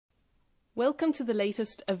Welcome to the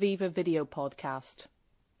latest Aviva video podcast.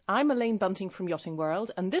 I'm Elaine Bunting from Yachting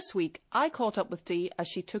World, and this week I caught up with Dee as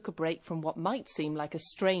she took a break from what might seem like a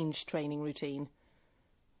strange training routine.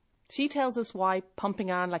 She tells us why pumping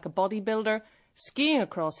iron like a bodybuilder, skiing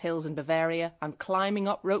across hills in Bavaria and climbing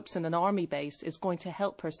up ropes in an army base is going to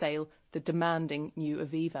help her sail the demanding new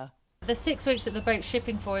Aviva. The 6 weeks that the boat's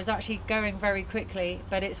shipping for is actually going very quickly,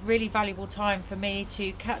 but it's really valuable time for me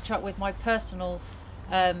to catch up with my personal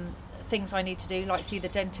things I need to do, like see the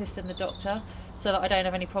dentist and the doctor, so that I don't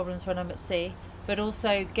have any problems when I'm at sea, but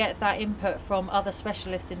also get that input from other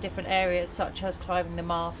specialists in different areas, such as climbing the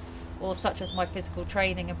mast or such as my physical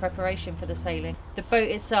training and preparation for the sailing. The boat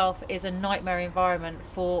itself is a nightmare environment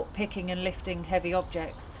for picking and lifting heavy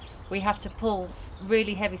objects. We have to pull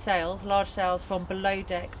really heavy sails, large sails, from below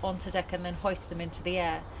deck onto deck and then hoist them into the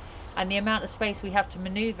air. And the amount of space we have to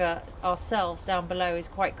manoeuvre ourselves down below is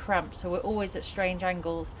quite cramped, so we're always at strange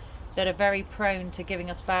angles that are very prone to giving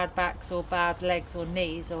us bad backs or bad legs or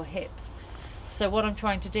knees or hips. So what I'm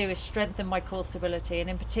trying to do is strengthen my core stability, and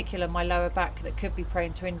in particular my lower back that could be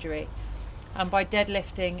prone to injury. And by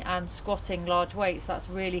deadlifting and squatting large weights, that's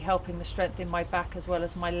really helping the strength in my back as well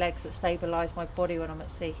as my legs that stabilise my body when I'm at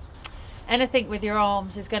sea. Anything with your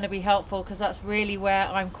arms is going to be helpful, because that's really where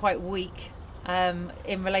I'm quite weak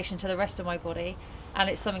in relation to the rest of my body. And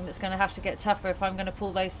it's something that's going to have to get tougher if I'm going to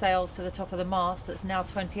pull those sails to the top of the mast that's now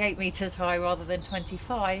 28 metres high rather than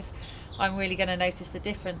 25. I'm really going to notice the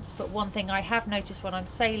difference. But one thing I have noticed when I'm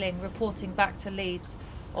sailing, reporting back to leads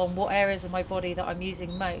on what areas of my body that I'm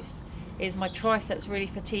using most, is my triceps really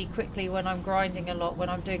fatigue quickly when I'm grinding a lot, when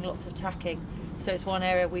I'm doing lots of tacking. So it's one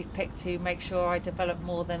area we've picked to make sure I develop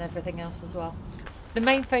more than everything else as well. The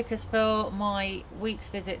main focus for my week's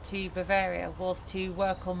visit to Bavaria was to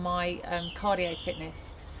work on my cardio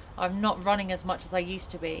fitness. I'm not running as much as I used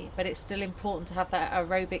to be, but it's still important to have that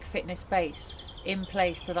aerobic fitness base in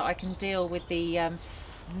place so that I can deal with the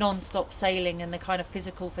non-stop sailing and the kind of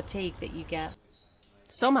physical fatigue that you get.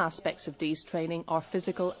 Some aspects of Dee's training are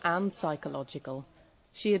physical and psychological.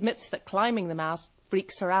 She admits that climbing the mast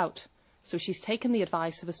freaks her out, so she's taken the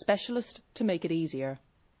advice of a specialist to make it easier.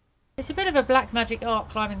 It's a bit of a black magic art,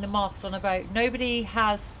 climbing the mast on a boat. Nobody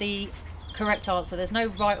has the correct answer. There's no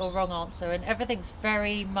right or wrong answer, and everything's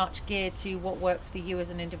very much geared to what works for you as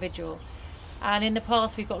an individual. And in the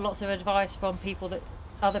past we've got lots of advice from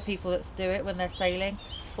other people that do it when they're sailing,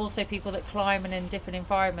 also people that climb and in different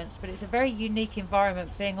environments, but it's a very unique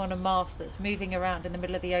environment being on a mast that's moving around in the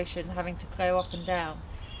middle of the ocean, having to go up and down.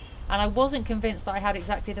 And I wasn't convinced that I had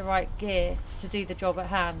exactly the right gear to do the job at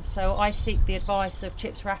hand, so I seek the advice of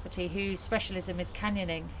Chips Rafferty, whose specialism is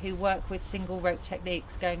canyoning, who work with single rope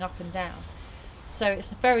techniques going up and down. So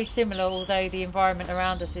it's very similar, although the environment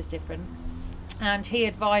around us is different. And he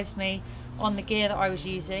advised me on the gear that I was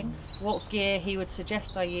using, what gear he would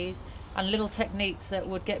suggest I use, and little techniques that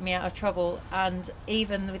would get me out of trouble. And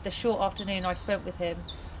even with the short afternoon I spent with him,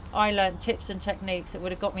 I learned tips and techniques that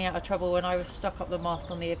would have got me out of trouble when I was stuck up the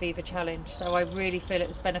mast on the Aviva Challenge. So I really feel it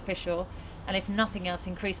was beneficial, and if nothing else,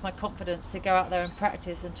 increased my confidence to go out there and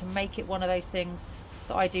practice and to make it one of those things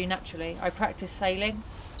that I do naturally. I practice sailing,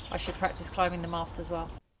 I should practice climbing the mast as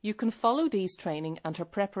well. You can follow Dee's training and her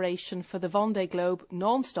preparation for the Vendée Globe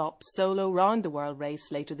non-stop solo round the world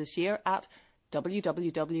race later this year at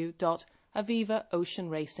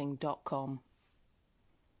www.avivaoceanracing.com.